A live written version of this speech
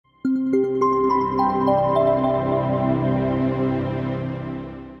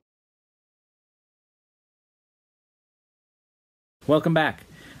Welcome back.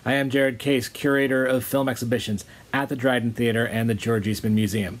 I am Jared Case, curator of film exhibitions at the Dryden Theater and the George Eastman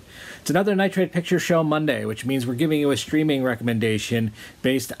Museum. It's another Nitrate Picture Show Monday, which means we're giving you a streaming recommendation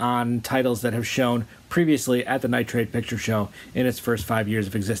based on titles that have shown previously at the Nitrate Picture Show in its first 5 years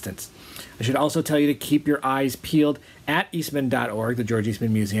of existence. I should also tell you to keep your eyes peeled at eastman.org, the George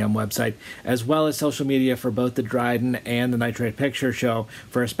Eastman Museum website, as well as social media for both the Dryden and the Nitrate Picture Show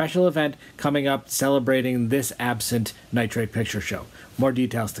for a special event coming up celebrating this absent Nitrate Picture Show. More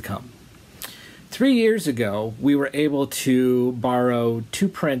details to come. 3 years ago, we were able to borrow two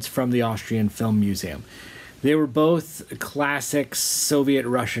prints from the Austrian Film Museum. They were both classic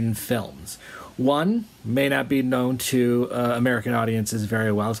Soviet-Russian films. One may not be known to American audiences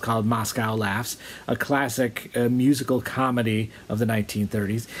very well. It's called Moscow Laughs, a classic musical comedy of the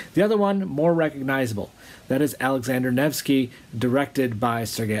 1930s. The other one, more recognizable. That is Alexander Nevskij, directed by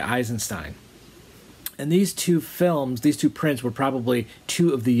Sergei Eisenstein. And these two films, these two prints, were probably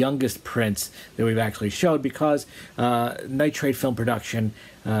two of the youngest prints that we've actually showed because nitrate film production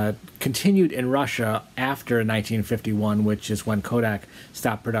continued in Russia after 1951, which is when Kodak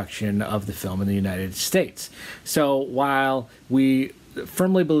stopped production of the film in the United States. So while we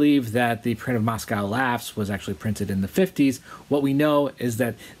firmly believe that the print of Moscow Laughs was actually printed in the 50s, what we know is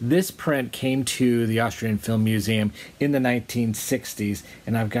that this print came to the Austrian Film Museum in the 1960s,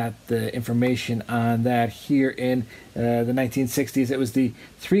 and I've got the information on that here in the 1960s. It was the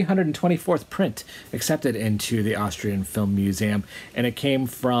 324th print accepted into the Austrian Film Museum, and it came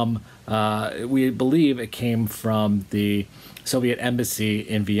from, we believe it came from the Soviet Embassy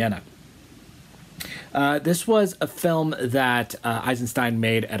in Vienna. This was a film that Eisenstein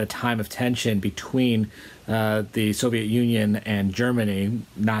made at a time of tension between the Soviet Union and Germany,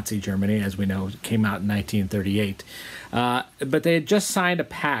 Nazi Germany, as we know, came out in 1938. But they had just signed a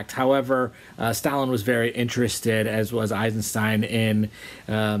pact. However, Stalin was very interested, as was Eisenstein, in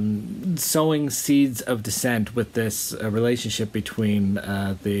sowing seeds of dissent with this relationship between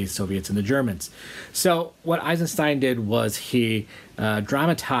the Soviets and the Germans. So what Eisenstein did was he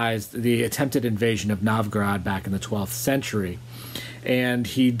dramatized the attempted invasion of Novgorod back in the 12th century. And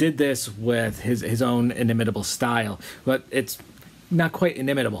he did this with his own inimitable style. But it's not quite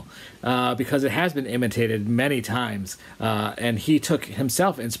inimitable because it has been imitated many times. And he took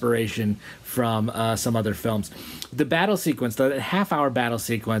himself inspiration from some other films. The battle sequence, the half-hour battle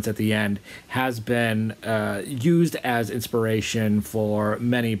sequence at the end, has been used as inspiration for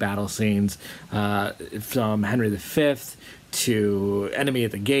many battle scenes, from Henry V to Enemy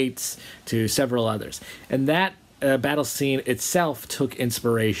at the Gates to several others. And that battle scene itself took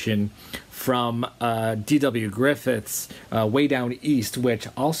inspiration from D.W. Griffith's Way Down East, which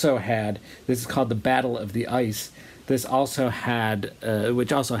also had, this is called the Battle of the Ice. This also had,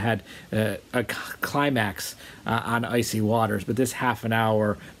 which also had a climax on icy waters. But this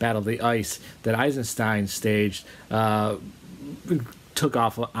half-an-hour Battle of the Ice that Eisenstein staged took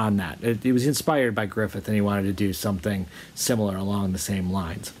off on that. It was inspired by Griffith, and he wanted to do something similar along the same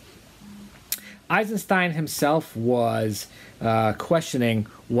lines. Eisenstein himself was questioning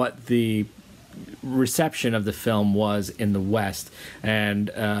what the reception of the film was in the West, and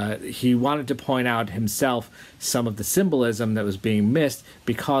he wanted to point out himself some of the symbolism that was being missed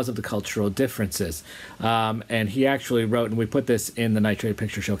because of the cultural differences. And he actually wrote, and we put this in the Nitrate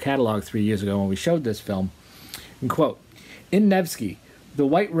Picture Show catalog 3 years ago when we showed this film, and quote, "In Nevsky, the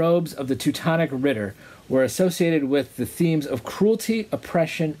white robes of the Teutonic Ritter were associated with the themes of cruelty,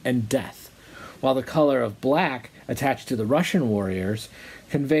 oppression, and death, while the color of black attached to the Russian warriors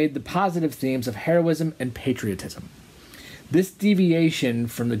conveyed the positive themes of heroism and patriotism. This deviation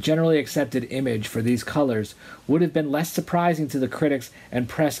from the generally accepted image for these colors would have been less surprising to the critics and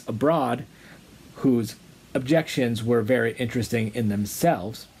press abroad, whose objections were very interesting in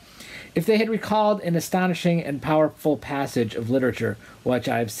themselves, if they had recalled an astonishing and powerful passage of literature, which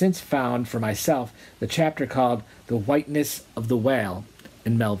I have since found for myself, the chapter called The Whiteness of the Whale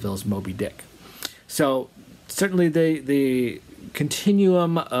in Melville's Moby Dick." So certainly the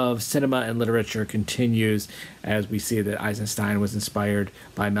continuum of cinema and literature continues as we see that Eisenstein was inspired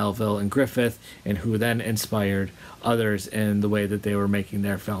by Melville and Griffith, and who then inspired others in the way that they were making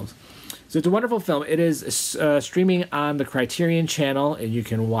their films. So it's a wonderful film. It is streaming on the Criterion channel, and you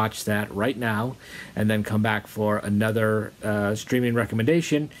can watch that right now and then come back for another streaming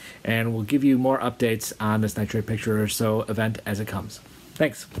recommendation, and we'll give you more updates on this Nitrate Picture Show event as it comes.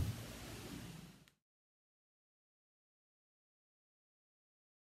 Thanks.